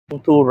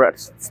to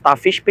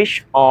starfish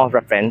fish or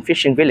reference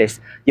fishing village,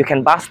 you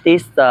can buy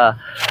this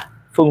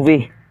Phương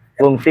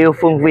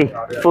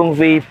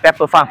Vi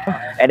pepper farm,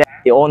 and then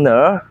the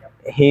owner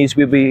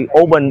will be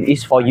open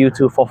is for you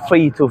to for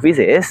free to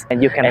visit,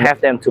 and you can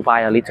have them to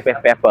buy a little bit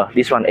pepper.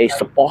 This one is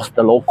supports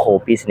the local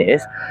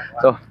business.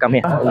 So come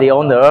here. The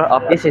owner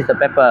of this is the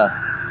pepper.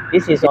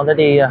 This is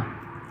already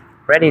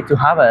ready to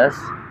harvest.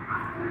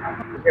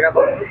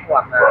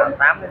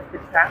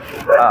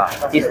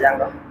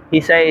 He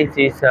says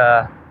it's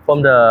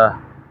from the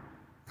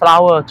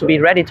flower to be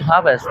ready to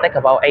harvest take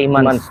about 8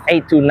 months,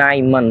 8 to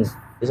 9 months.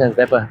 This is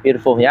pepper,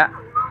 beautiful, yeah.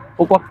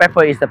 Phu Quoc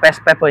pepper is the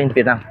best pepper in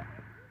Vietnam.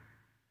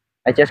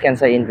 I just can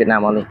say in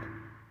Vietnam only.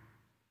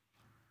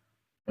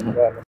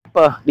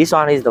 Pepper, this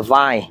one is the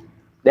vine.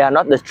 They are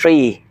not the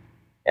tree.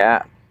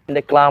 Yeah,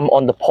 they climb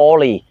on the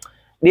poly.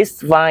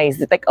 This vine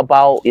take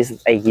about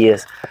 8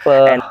 years.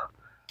 And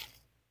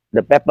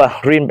the pepper,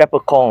 green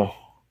pepper cones,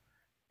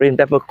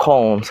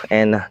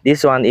 and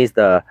this one is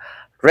the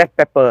red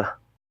pepper.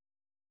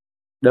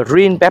 The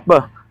green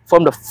pepper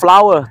from the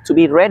flower to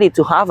be ready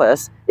to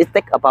harvest, it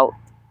takes about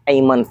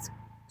 8 months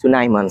to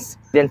 9 months.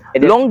 Then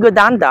longer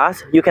than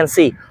that, you can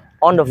see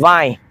on the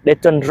vine they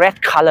turn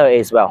red color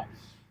as well.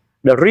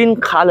 The green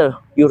color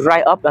you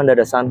dry up under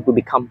the sun will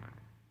become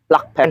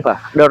black pepper.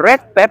 The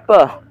red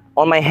pepper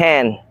on my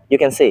hand, you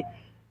can see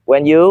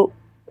when you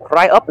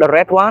dry up the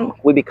red one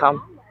will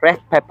become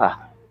red pepper.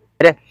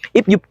 And then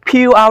if you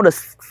peel out the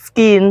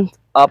skin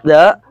of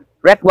the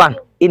red one,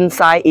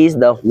 inside is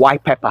the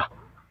white pepper.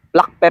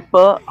 Black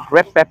pepper,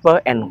 red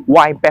pepper, and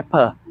white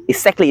pepper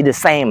exactly the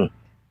same,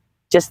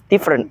 just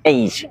different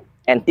age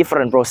and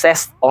different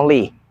process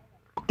only.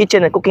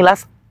 Kitchen and cooking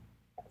class,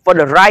 for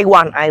the right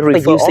one, I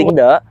refer using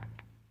the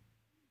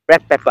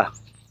red pepper,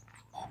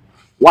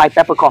 white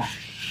peppercorn.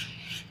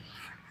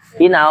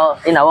 In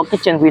our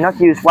kitchen, we not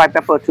use white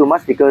pepper too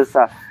much because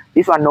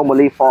this one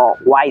normally for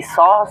white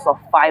sauce or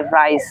fried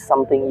rice,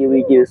 something you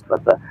will use,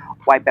 but the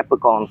white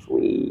peppercorns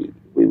we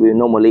will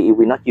normally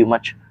we not use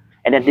much.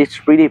 And then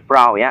this really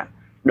brown, yeah.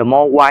 The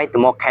more white, the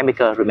more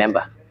chemical.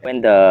 Remember,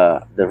 when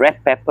the red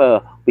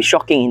pepper be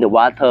shocking in the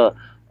water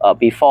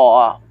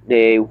before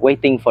they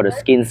waiting for the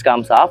skin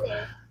comes off,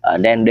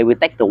 then they will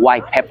take the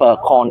white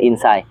peppercorn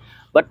inside.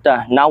 But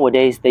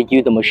nowadays they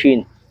use the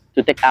machine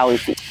to take out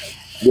it.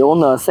 The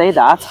owner say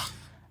that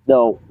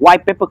the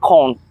white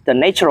peppercorn, the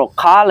natural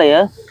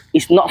color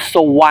is not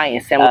so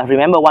white.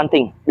 Remember one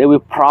thing, they will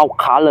proud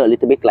color a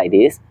little bit like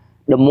this.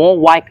 The more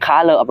white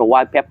color of the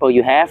white pepper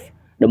you have,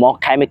 the more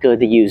chemical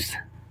they use.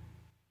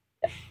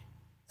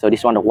 So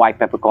this one, the white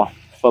peppercorn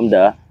from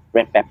the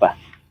red pepper.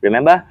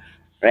 Remember,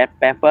 red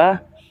pepper,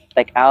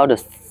 take out the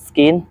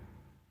skin,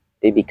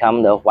 they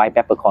become the white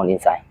peppercorn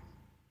inside.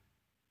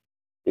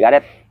 You got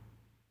it?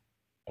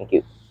 Thank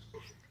you.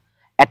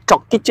 At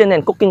Troc Kitchen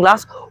and Cooking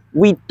Class,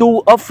 we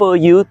do offer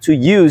you to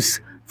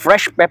use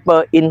fresh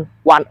pepper in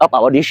one of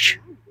our dish.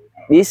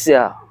 This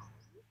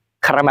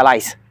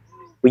caramelized.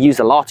 We use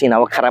a lot in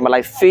our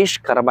caramelized fish,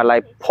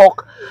 caramelized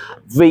pork,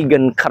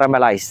 vegan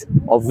caramelized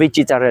or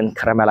vegetarian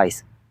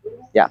caramelized.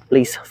 Yeah,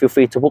 please feel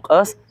free to book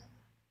us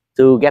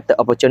to get the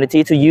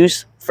opportunity to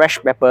use fresh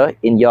pepper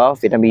in your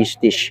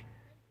Vietnamese dish.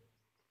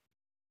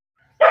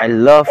 I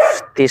love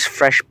this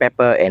fresh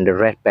pepper and the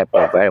red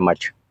pepper very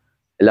much.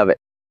 I love it.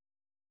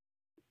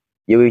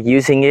 You will be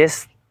using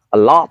it a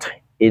lot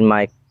in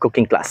my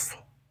cooking class.